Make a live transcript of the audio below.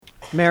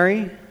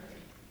Mary,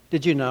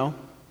 did you know?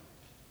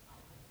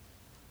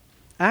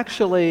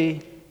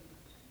 Actually,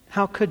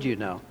 how could you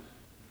know?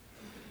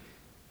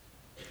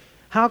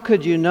 How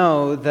could you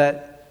know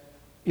that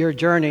your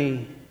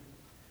journey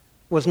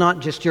was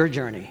not just your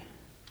journey?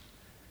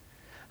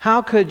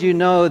 How could you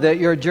know that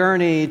your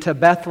journey to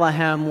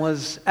Bethlehem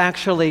was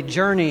actually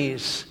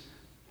journeys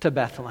to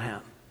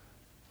Bethlehem?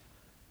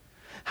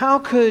 How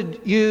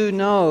could you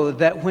know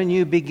that when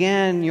you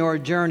began your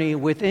journey,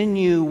 within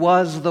you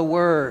was the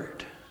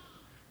Word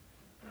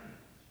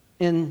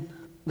in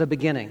the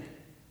beginning?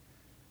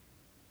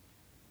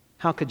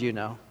 How could you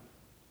know?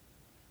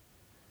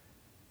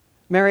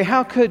 Mary,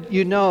 how could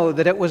you know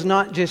that it was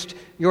not just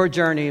your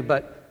journey,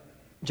 but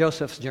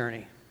Joseph's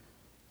journey?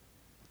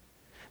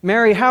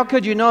 Mary, how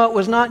could you know it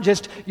was not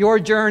just your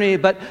journey,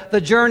 but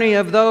the journey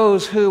of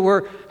those who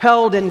were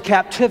held in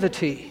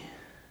captivity?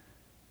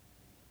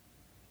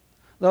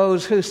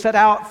 Those who set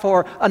out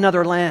for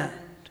another land.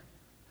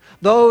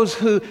 Those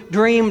who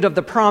dreamed of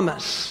the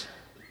promise.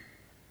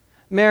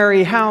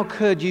 Mary, how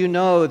could you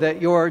know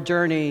that your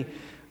journey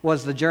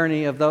was the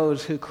journey of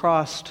those who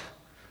crossed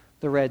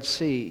the Red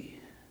Sea?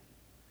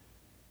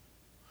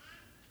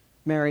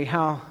 Mary,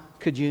 how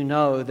could you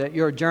know that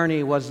your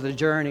journey was the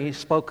journey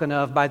spoken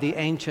of by the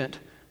ancient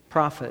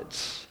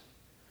prophets?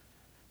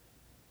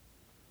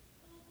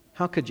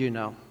 How could you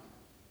know?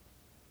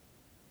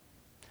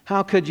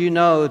 How could you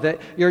know that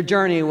your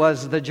journey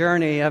was the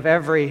journey of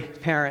every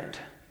parent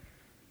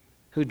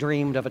who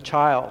dreamed of a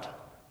child?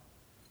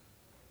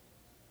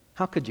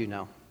 How could you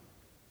know?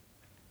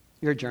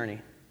 Your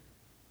journey.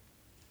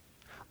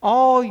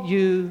 All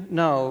you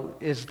know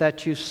is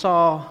that you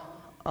saw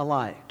a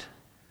light.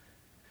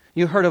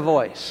 You heard a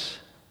voice,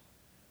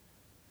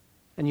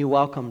 and you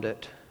welcomed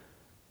it.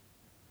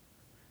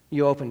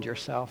 You opened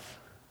yourself.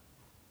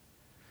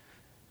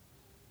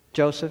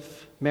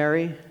 Joseph,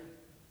 Mary,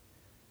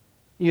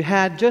 you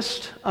had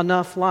just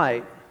enough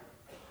light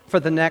for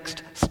the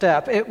next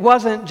step. It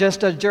wasn't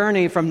just a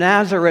journey from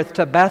Nazareth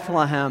to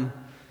Bethlehem.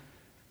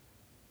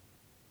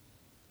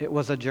 It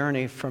was a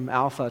journey from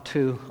Alpha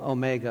to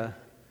Omega.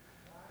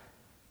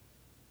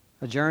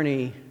 A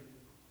journey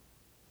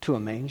to a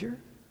manger?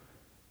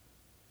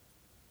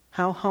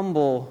 How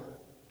humble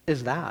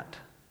is that?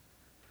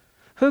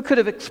 Who could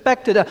have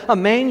expected a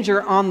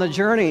manger on the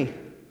journey?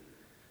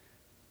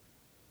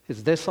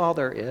 Is this all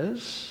there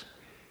is?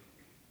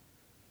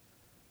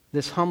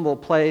 This humble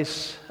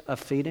place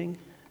of feeding?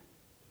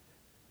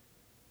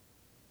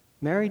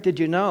 Mary, did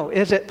you know?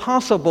 Is it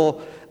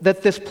possible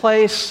that this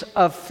place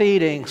of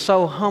feeding,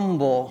 so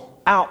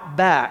humble, out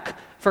back,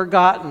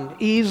 forgotten,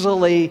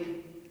 easily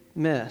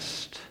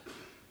missed,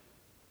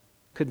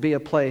 could be a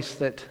place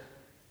that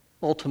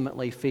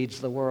ultimately feeds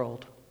the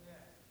world?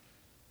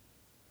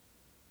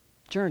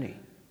 Journeys.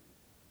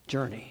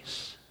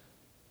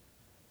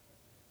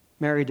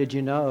 Mary, did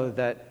you know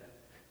that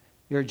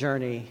your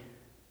journey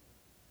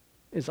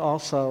is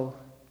also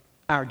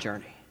our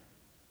journey?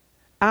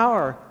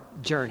 Our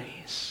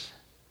journeys.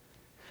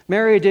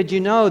 Mary, did you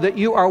know that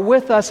you are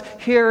with us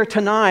here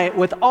tonight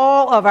with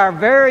all of our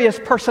various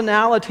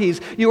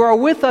personalities? You are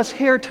with us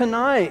here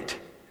tonight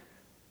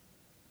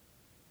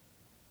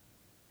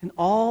in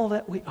all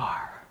that we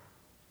are.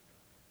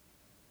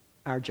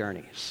 Our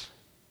journeys.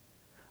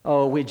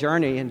 Oh, we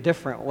journey in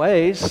different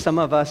ways. Some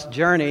of us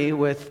journey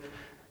with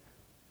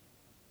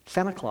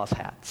Santa Claus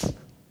hats.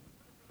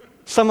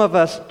 Some of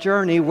us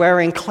journey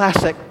wearing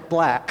classic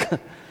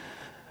black.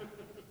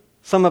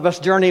 Some of us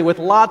journey with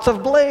lots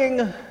of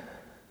bling.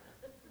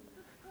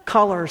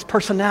 Colors,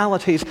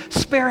 personalities,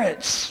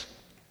 spirits.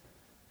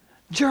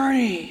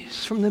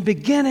 Journeys from the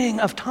beginning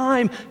of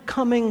time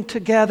coming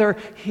together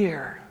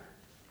here.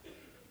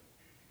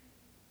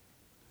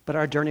 But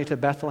our journey to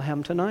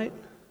Bethlehem tonight,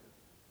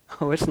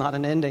 oh, it's not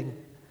an ending.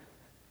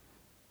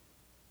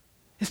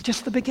 It's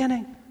just the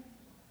beginning.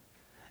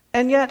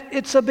 And yet,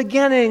 it's a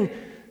beginning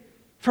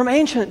from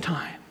ancient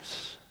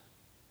times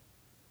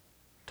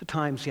to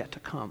times yet to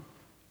come.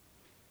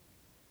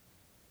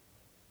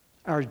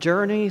 Our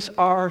journeys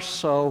are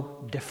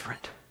so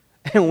different,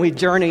 and we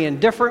journey in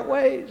different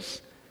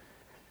ways.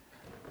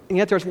 And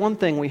yet, there's one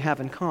thing we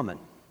have in common.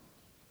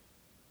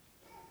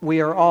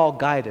 We are all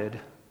guided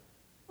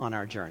on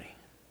our journey.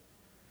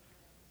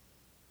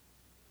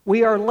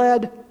 We are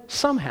led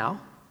somehow,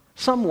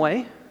 some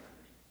way.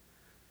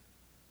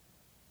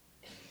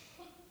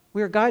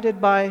 We are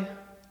guided by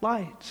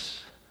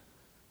lights.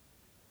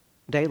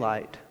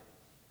 Daylight,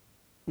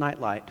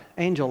 nightlight,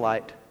 angel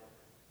light,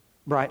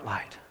 bright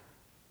light,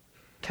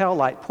 tail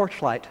light,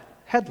 porch light,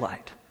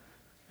 headlight,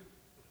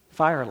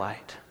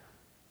 firelight.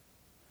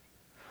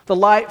 The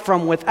light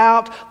from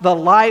without, the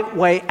light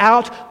way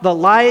out, the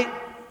light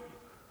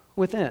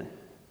within.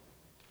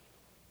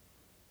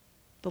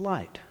 The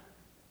light.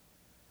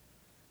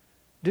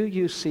 Do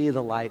you see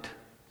the light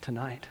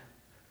tonight?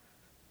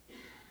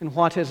 And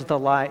what is the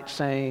light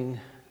saying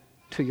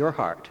to your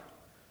heart?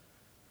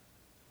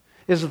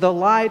 Is the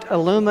light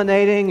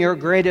illuminating your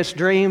greatest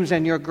dreams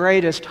and your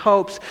greatest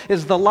hopes?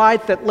 Is the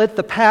light that lit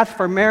the path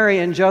for Mary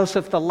and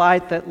Joseph the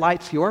light that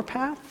lights your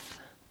path?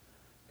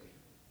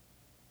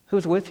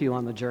 Who's with you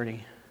on the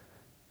journey?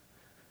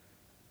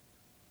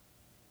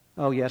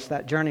 Oh, yes,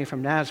 that journey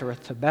from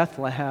Nazareth to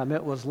Bethlehem,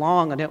 it was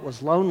long and it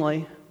was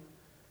lonely.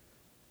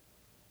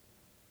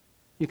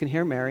 You can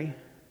hear Mary.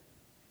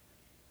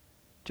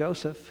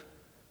 Joseph,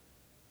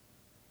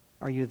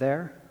 are you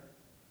there?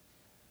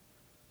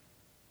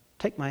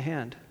 Take my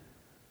hand.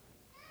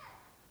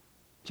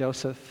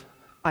 Joseph,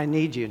 I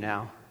need you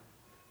now.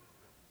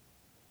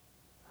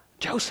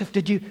 Joseph,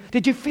 did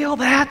you feel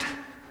that?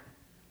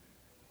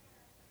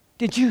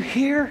 Did you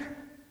hear?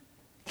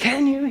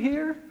 Can you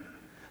hear?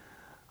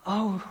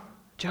 Oh,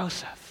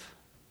 Joseph.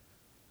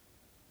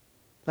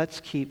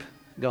 Let's keep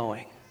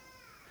going.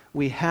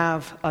 We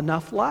have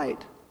enough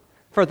light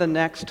for the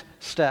next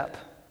step.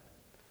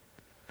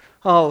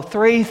 Oh,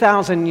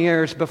 3,000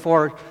 years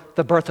before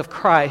the birth of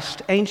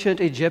Christ, ancient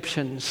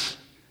Egyptians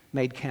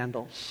made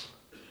candles.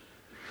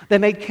 They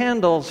made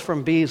candles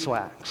from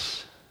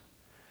beeswax.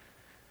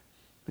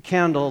 The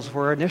candles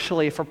were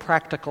initially for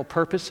practical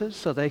purposes,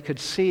 so they could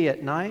see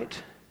at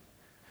night.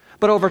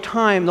 But over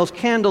time, those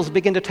candles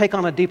begin to take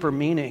on a deeper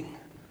meaning.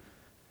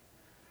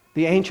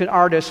 The ancient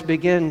artists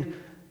begin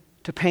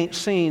to paint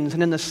scenes,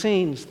 and in the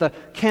scenes, the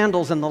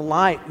candles and the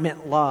light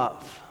meant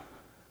love.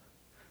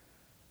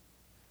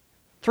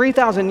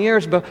 3,000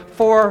 years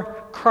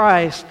before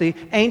Christ, the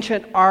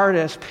ancient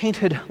artists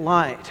painted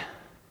light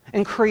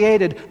and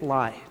created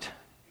light.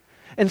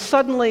 And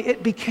suddenly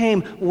it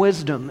became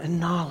wisdom and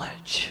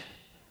knowledge.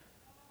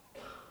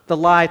 The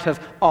light of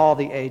all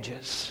the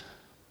ages.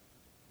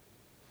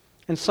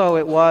 And so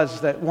it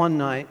was that one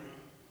night,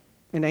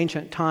 in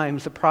ancient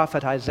times, the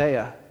prophet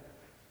Isaiah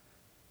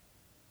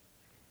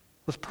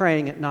was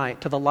praying at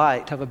night to the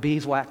light of a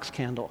beeswax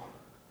candle.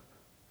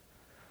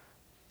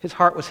 His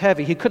heart was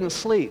heavy. He couldn't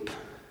sleep.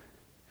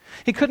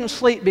 He couldn't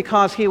sleep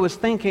because he was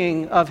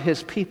thinking of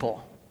his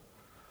people.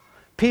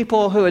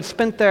 People who had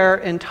spent their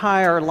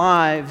entire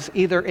lives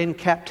either in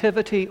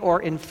captivity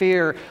or in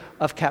fear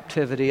of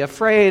captivity,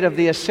 afraid of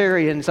the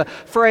Assyrians,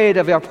 afraid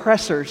of the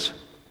oppressors,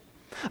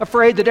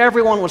 afraid that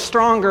everyone was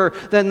stronger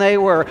than they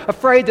were,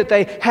 afraid that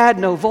they had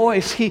no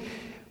voice. He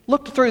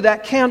looked through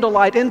that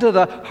candlelight into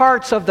the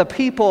hearts of the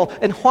people,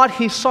 and what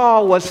he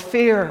saw was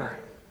fear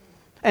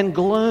and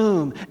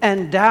gloom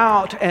and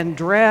doubt and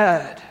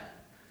dread.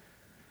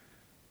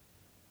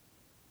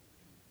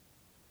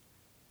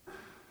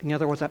 And yet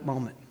there was that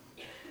moment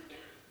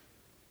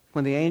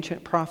when the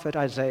ancient prophet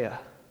Isaiah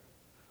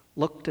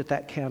looked at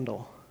that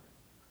candle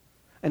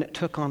and it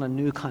took on a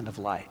new kind of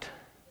light.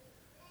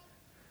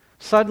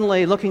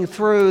 Suddenly, looking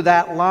through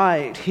that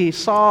light, he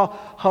saw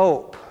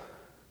hope.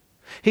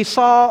 He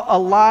saw a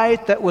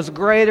light that was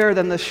greater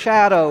than the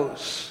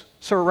shadows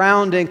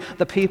surrounding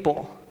the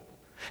people.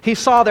 He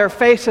saw their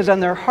faces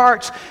and their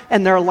hearts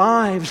and their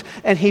lives,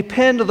 and he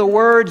penned the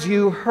words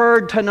you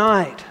heard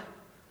tonight.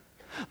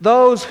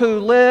 Those who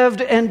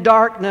lived in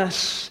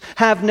darkness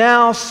have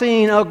now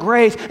seen a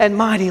great and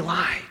mighty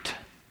light.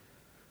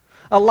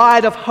 A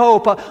light of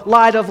hope, a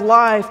light of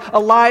life, a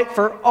light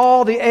for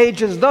all the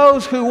ages.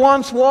 Those who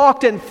once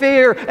walked in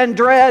fear and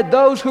dread,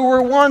 those who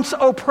were once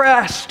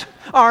oppressed,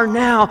 are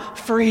now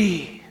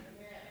free.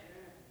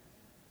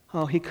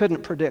 Oh, he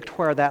couldn't predict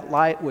where that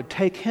light would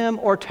take him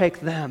or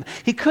take them.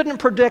 He couldn't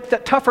predict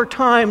that tougher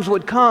times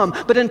would come,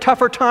 but in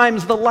tougher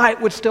times the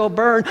light would still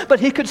burn. But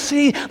he could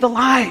see the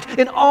light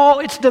in all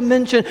its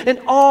dimension,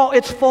 in all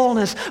its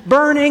fullness,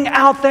 burning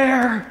out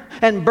there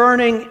and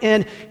burning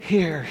in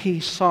here. He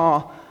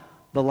saw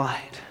the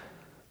light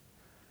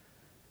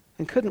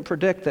and couldn't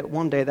predict that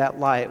one day that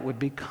light would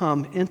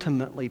become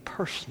intimately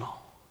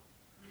personal.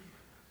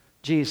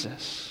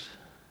 Jesus,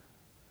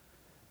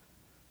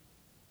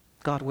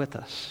 God with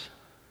us,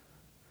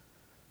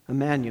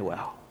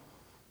 Emmanuel,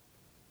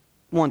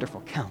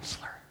 Wonderful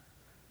Counselor,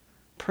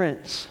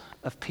 Prince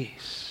of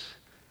Peace,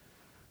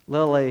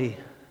 Lily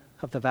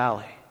of the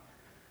Valley,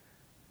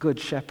 Good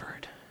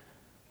Shepherd,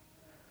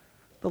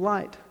 the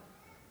light.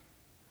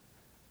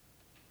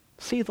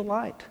 See the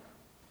light.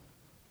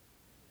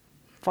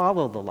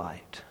 Follow the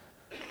light.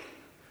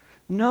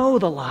 Know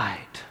the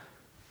light.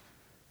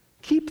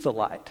 Keep the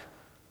light.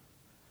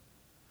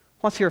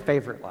 What's your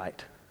favorite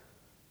light?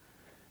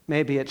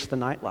 Maybe it's the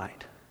night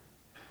light.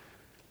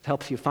 It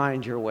helps you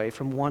find your way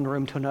from one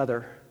room to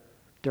another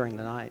during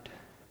the night.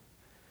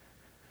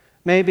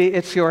 Maybe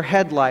it's your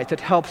headlight that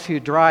helps you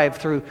drive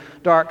through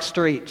dark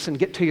streets and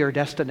get to your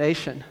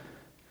destination.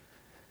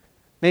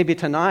 Maybe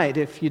tonight,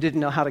 if you didn't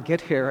know how to get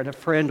here and a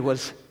friend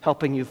was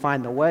helping you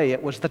find the way,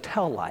 it was the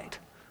tail light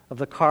of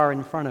the car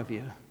in front of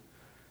you.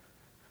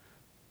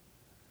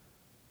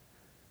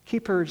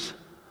 Keepers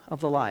of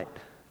the light.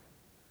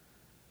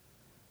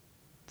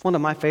 One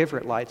of my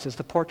favorite lights is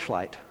the porch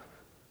light.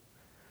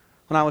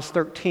 When I was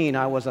 13,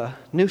 I was a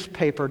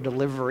newspaper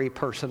delivery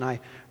person.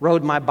 I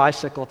rode my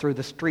bicycle through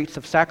the streets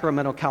of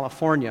Sacramento,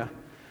 California.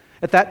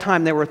 At that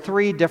time, there were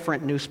 3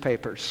 different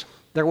newspapers.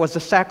 There was the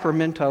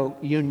Sacramento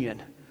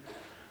Union.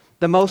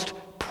 The most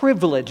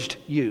privileged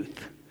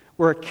youth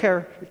were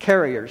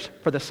carriers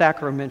for the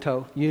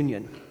Sacramento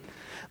Union.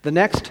 The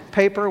next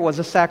paper was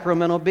the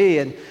Sacramento Bee,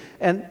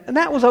 and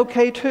that was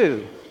okay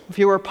too. If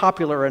you were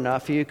popular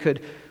enough, you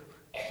could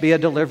be a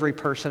delivery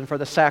person for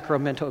the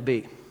Sacramento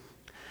Bee.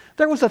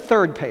 There was a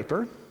third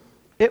paper.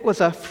 It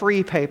was a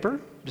free paper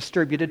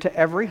distributed to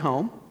every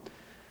home.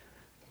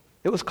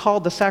 It was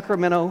called the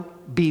Sacramento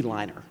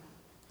Beeliner.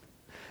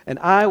 And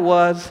I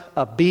was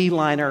a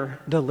Beeliner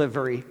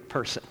delivery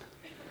person.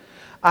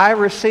 I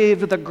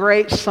received the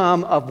great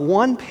sum of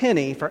 1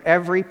 penny for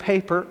every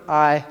paper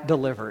I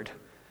delivered.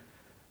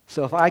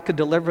 So if I could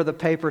deliver the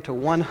paper to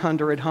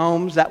 100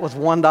 homes, that was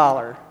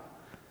 $1.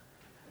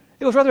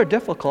 It was rather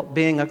difficult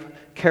being a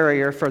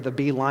carrier for the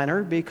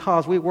Beeliner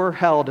because we were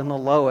held in the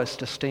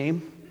lowest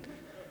esteem.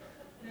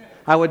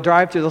 I would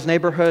drive through those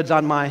neighborhoods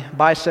on my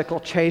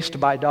bicycle, chased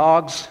by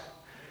dogs,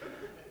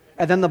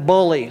 and then the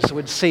bullies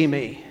would see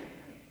me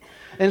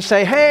and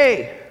say,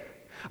 "Hey,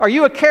 are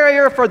you a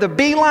carrier for the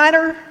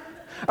Beeliner?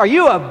 Are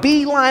you a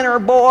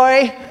Beeliner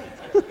boy?"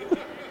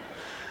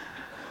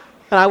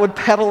 And I would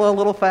pedal a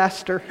little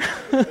faster.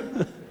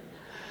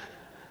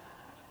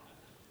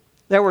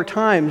 There were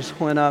times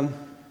when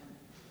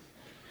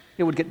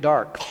it would get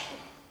dark.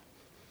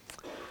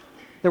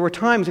 There were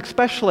times,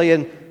 especially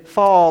in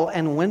fall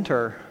and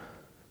winter,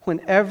 when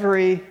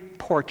every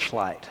porch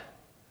light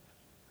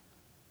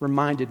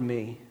reminded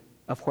me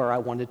of where I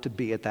wanted to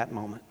be at that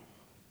moment.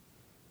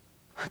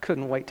 I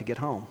couldn't wait to get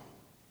home.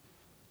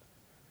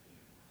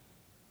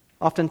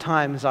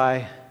 Oftentimes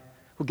I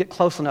would get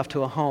close enough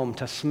to a home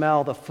to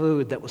smell the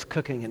food that was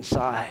cooking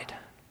inside.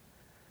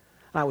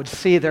 I would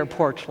see their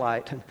porch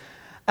light,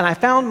 and I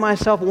found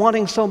myself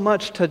wanting so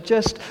much to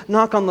just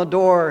knock on the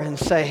door and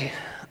say,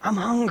 "I'm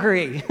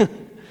hungry.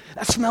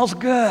 That smells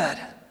good.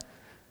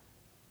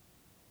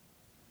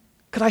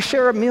 Could I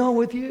share a meal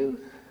with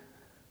you?"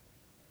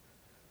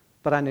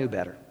 But I knew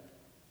better.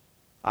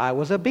 I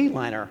was a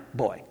Beeliner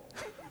boy.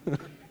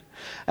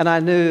 And I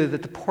knew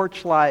that the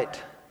porch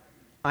light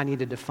I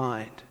needed to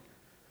find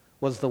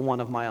was the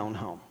one of my own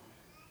home.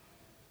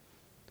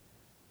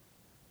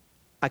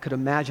 I could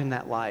imagine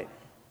that light.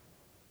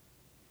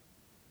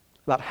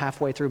 About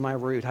halfway through my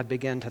route, I'd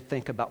begin to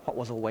think about what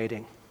was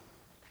awaiting.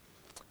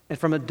 And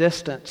from a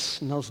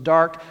distance, in those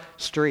dark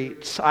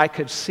streets, I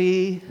could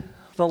see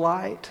the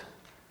light.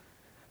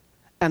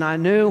 And I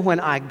knew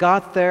when I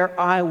got there,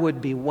 I would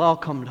be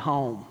welcomed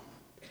home.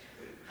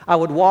 I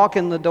would walk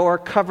in the door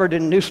covered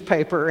in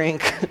newspaper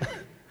ink,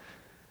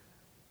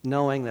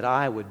 knowing that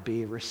I would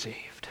be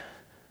received.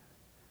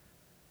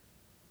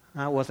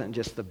 I wasn't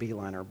just the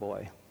Beeliner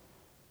boy.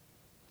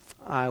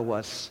 I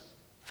was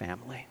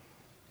family.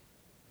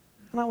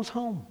 And I was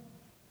home.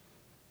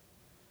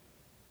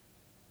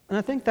 And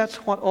I think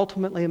that's what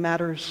ultimately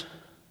matters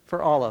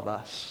for all of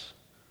us.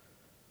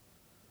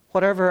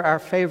 Whatever our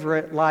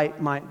favorite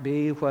light might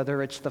be,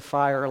 whether it's the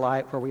fire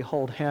light where we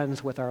hold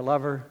hands with our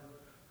lover,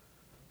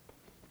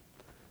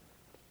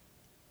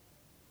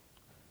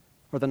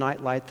 or the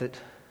night light that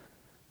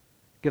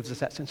gives us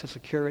that sense of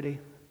security,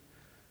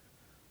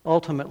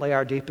 ultimately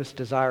our deepest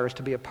desire is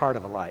to be a part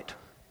of a light.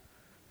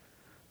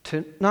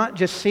 To not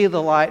just see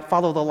the light,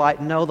 follow the light,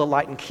 know the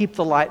light, and keep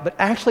the light, but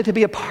actually to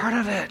be a part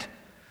of it.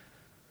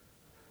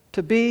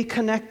 To be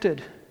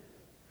connected.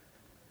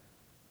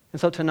 And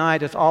so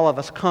tonight, as all of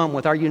us come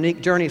with our unique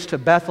journeys to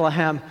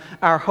Bethlehem,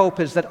 our hope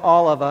is that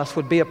all of us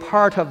would be a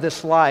part of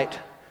this light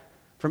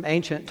from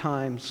ancient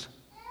times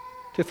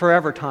to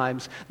forever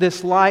times,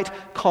 this light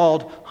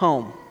called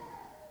home.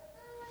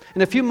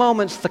 In a few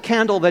moments, the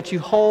candle that you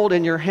hold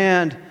in your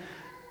hand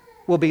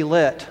will be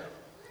lit.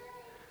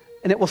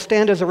 And it will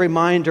stand as a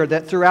reminder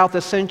that throughout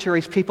the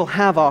centuries, people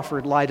have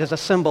offered light as a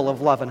symbol of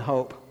love and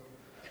hope.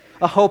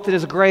 A hope that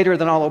is greater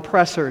than all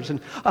oppressors,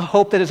 and a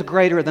hope that is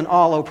greater than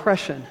all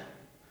oppression.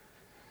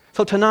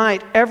 So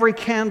tonight, every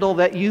candle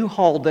that you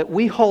hold, that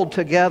we hold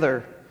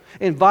together,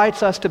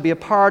 invites us to be a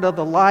part of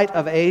the light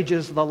of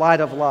ages, the light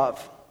of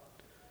love.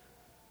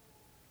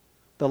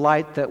 The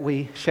light that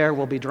we share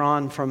will be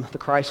drawn from the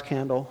Christ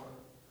candle,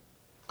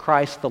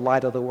 Christ, the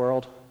light of the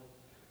world.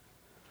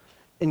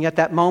 And yet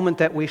that moment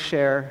that we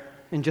share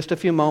in just a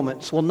few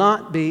moments will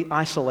not be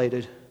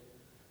isolated,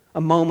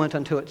 a moment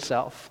unto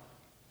itself.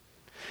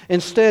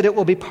 Instead, it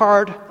will be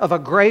part of a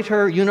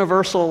greater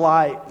universal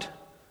light,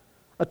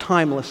 a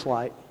timeless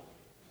light.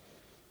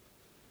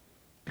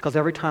 Because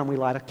every time we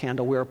light a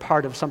candle, we are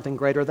part of something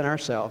greater than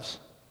ourselves,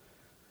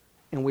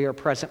 and we are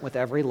present with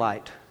every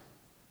light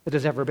that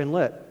has ever been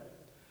lit.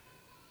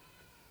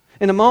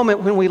 In a moment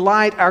when we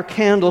light our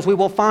candles, we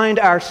will find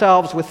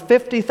ourselves with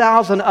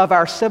 50,000 of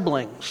our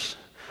siblings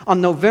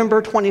on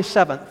November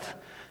 27th,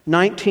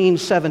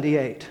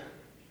 1978,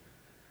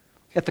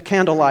 at the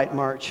Candlelight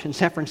March in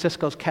San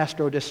Francisco's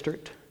Castro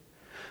District,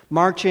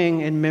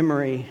 marching in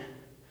memory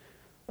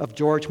of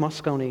George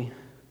Moscone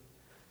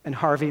and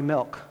Harvey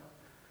Milk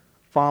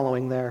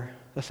following their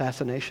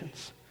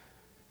assassinations.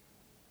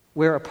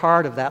 We're a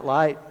part of that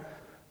light.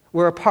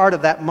 We're a part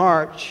of that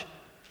march.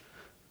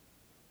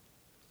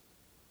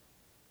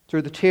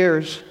 Through the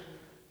tears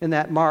in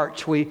that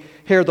march, we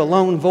hear the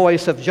lone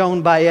voice of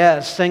Joan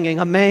Baez singing,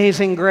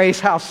 "Amazing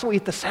Grace, how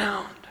sweet the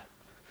sound."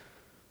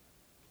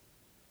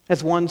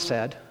 As one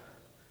said,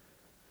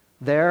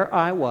 "There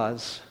I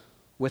was,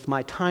 with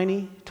my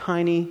tiny,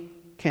 tiny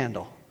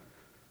candle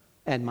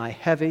and my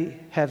heavy,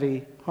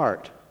 heavy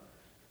heart.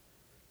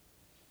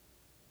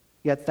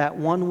 Yet that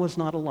one was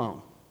not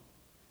alone,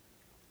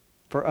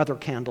 for other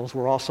candles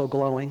were also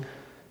glowing.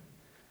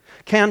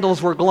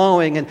 Candles were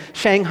glowing in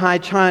Shanghai,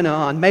 China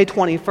on May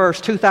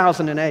 21st,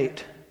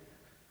 2008.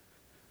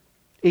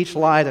 Each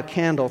light a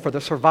candle for the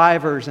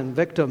survivors and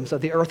victims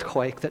of the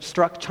earthquake that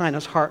struck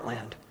China's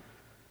heartland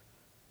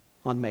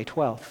on May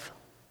 12th.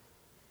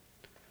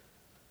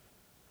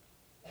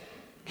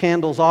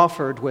 Candles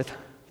offered with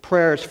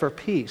prayers for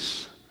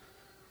peace.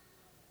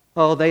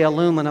 Oh, they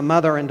illumine a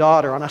mother and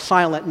daughter on a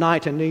silent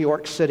night in New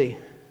York City.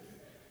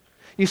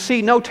 You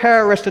see, no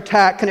terrorist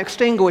attack can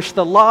extinguish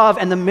the love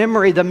and the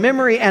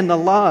memory and the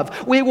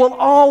love. We will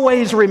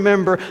always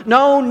remember.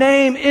 No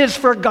name is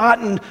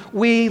forgotten.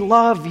 We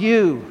love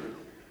you,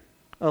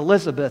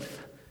 Elizabeth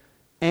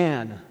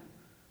Ann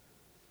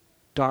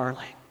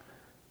Darling.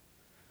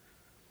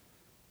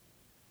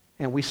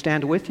 And we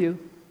stand with you.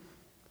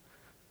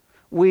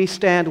 We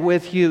stand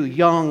with you,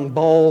 young,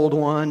 bold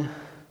one.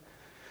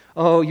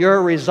 Oh,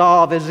 your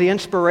resolve is the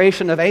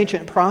inspiration of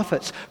ancient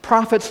prophets,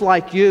 prophets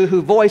like you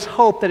who voice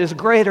hope that is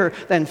greater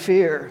than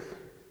fear.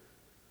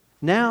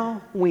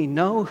 Now we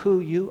know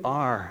who you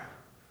are.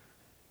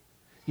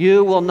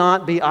 You will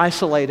not be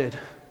isolated.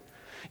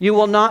 You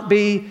will not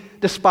be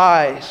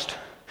despised.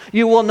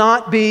 You will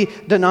not be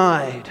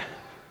denied.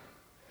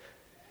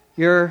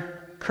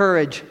 Your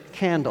courage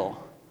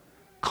candle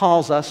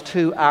calls us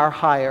to our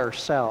higher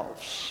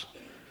selves.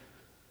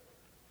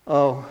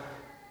 Oh,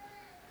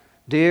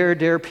 dear,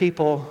 dear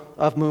people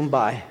of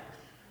Mumbai,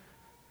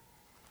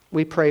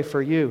 we pray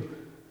for you.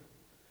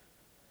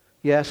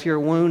 Yes, your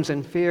wounds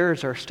and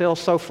fears are still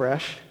so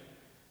fresh,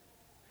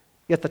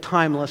 yet the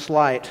timeless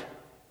light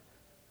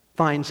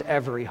finds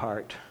every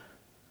heart,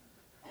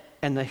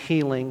 and the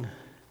healing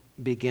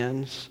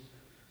begins.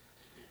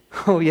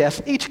 Oh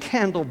yes, each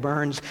candle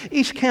burns.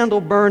 Each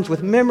candle burns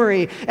with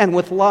memory and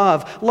with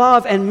love.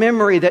 Love and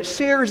memory that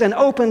sears and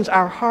opens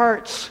our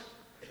hearts.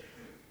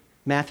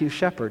 Matthew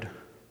Shepard,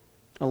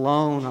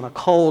 alone on a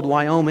cold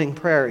Wyoming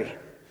prairie.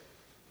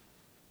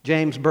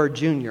 James Byrd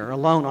Jr.,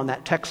 alone on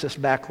that Texas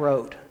back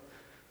road.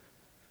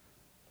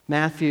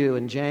 Matthew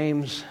and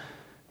James,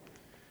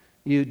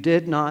 you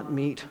did not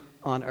meet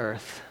on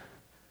earth,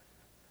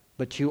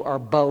 but you are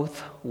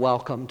both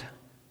welcomed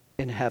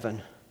in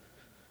heaven.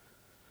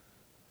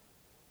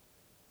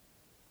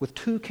 With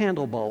 2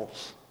 candle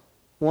bowls,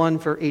 one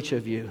for each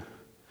of you,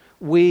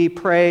 we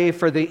pray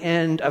for the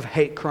end of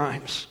hate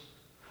crimes.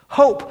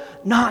 Hope,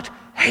 not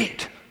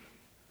hate.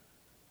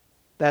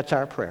 That's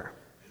our prayer.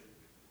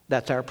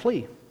 That's our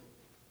plea.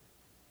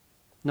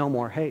 No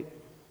more hate.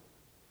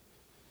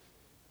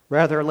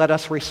 Rather, let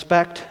us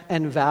respect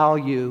and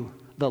value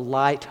the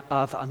light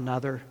of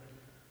another.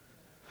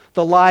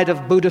 The light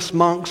of Buddhist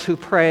monks who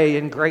pray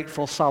in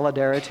grateful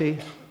solidarity.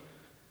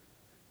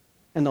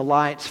 And the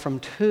lights from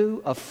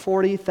 2 of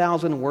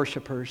 40,000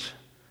 worshipers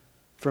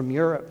from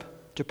Europe,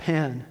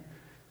 Japan,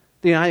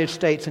 the United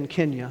States, and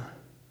Kenya,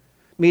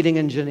 meeting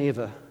in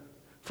Geneva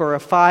for a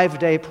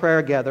 5-day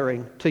prayer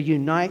gathering to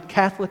unite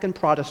Catholic and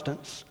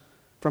Protestants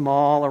from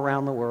all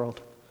around the world.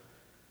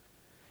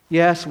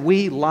 Yes,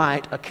 we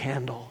light a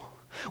candle.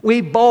 We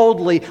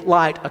boldly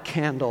light a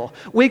candle.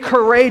 We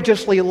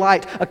courageously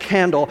light a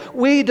candle.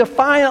 We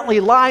defiantly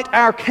light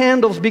our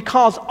candles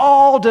because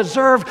all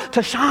deserve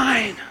to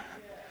shine.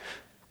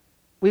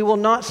 We will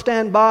not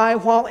stand by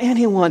while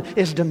anyone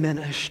is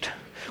diminished.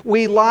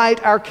 We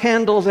light our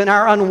candles in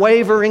our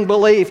unwavering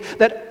belief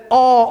that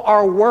all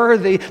are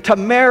worthy to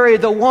marry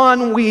the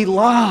one we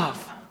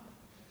love.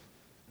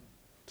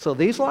 So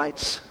these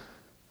lights,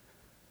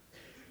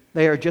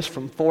 they are just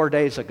from 4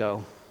 days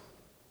ago.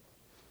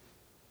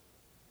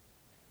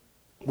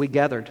 We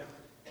gathered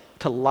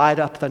to light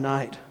up the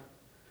night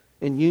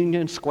in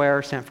Union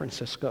Square, San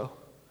Francisco.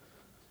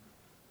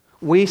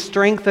 We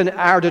strengthened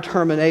our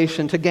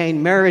determination to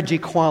gain marriage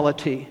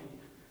equality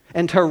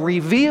and to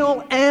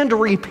reveal and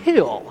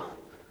repeal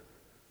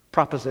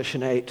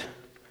Proposition 8.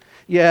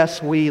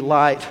 Yes, we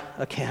light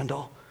a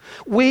candle.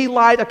 We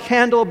light a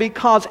candle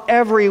because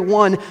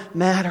everyone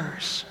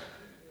matters.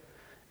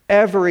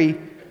 Every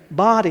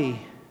body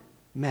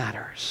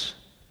matters.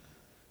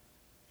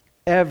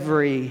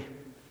 Every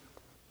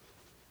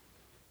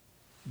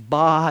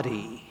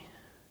body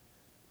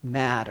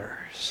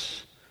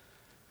matters.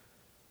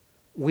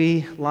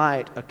 We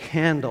light a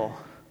candle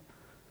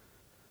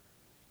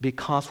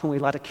because when we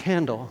light a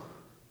candle,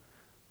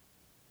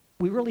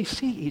 we really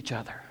see each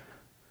other.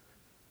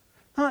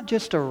 Not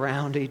just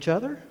around each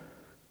other.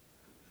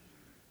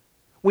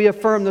 We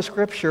affirm the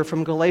scripture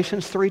from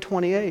Galatians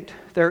 3:28.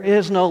 There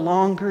is no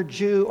longer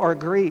Jew or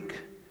Greek.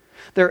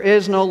 There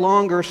is no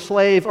longer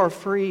slave or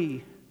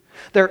free.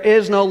 There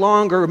is no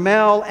longer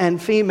male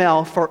and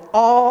female, for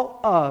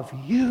all of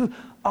you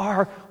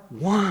are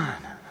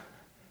one.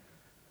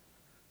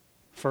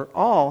 For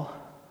all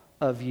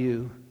of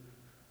you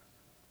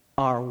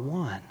are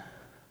one.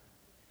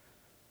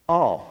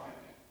 All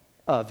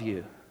of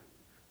you.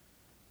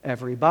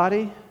 Every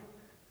body,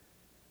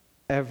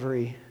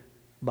 every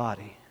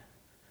body.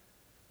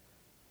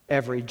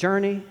 Every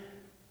journey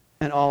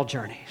and all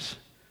journeys.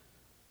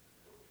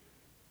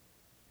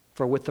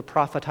 For with the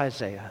prophet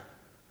Isaiah,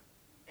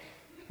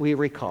 we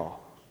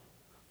recall,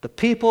 the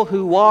people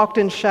who walked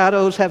in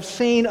shadows have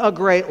seen a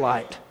great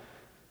light.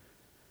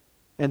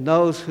 And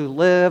those who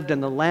lived in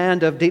the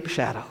land of deep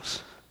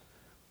shadows,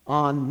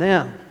 on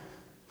them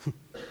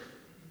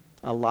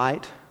a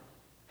light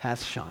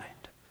hath shined.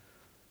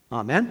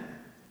 Amen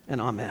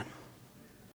and amen.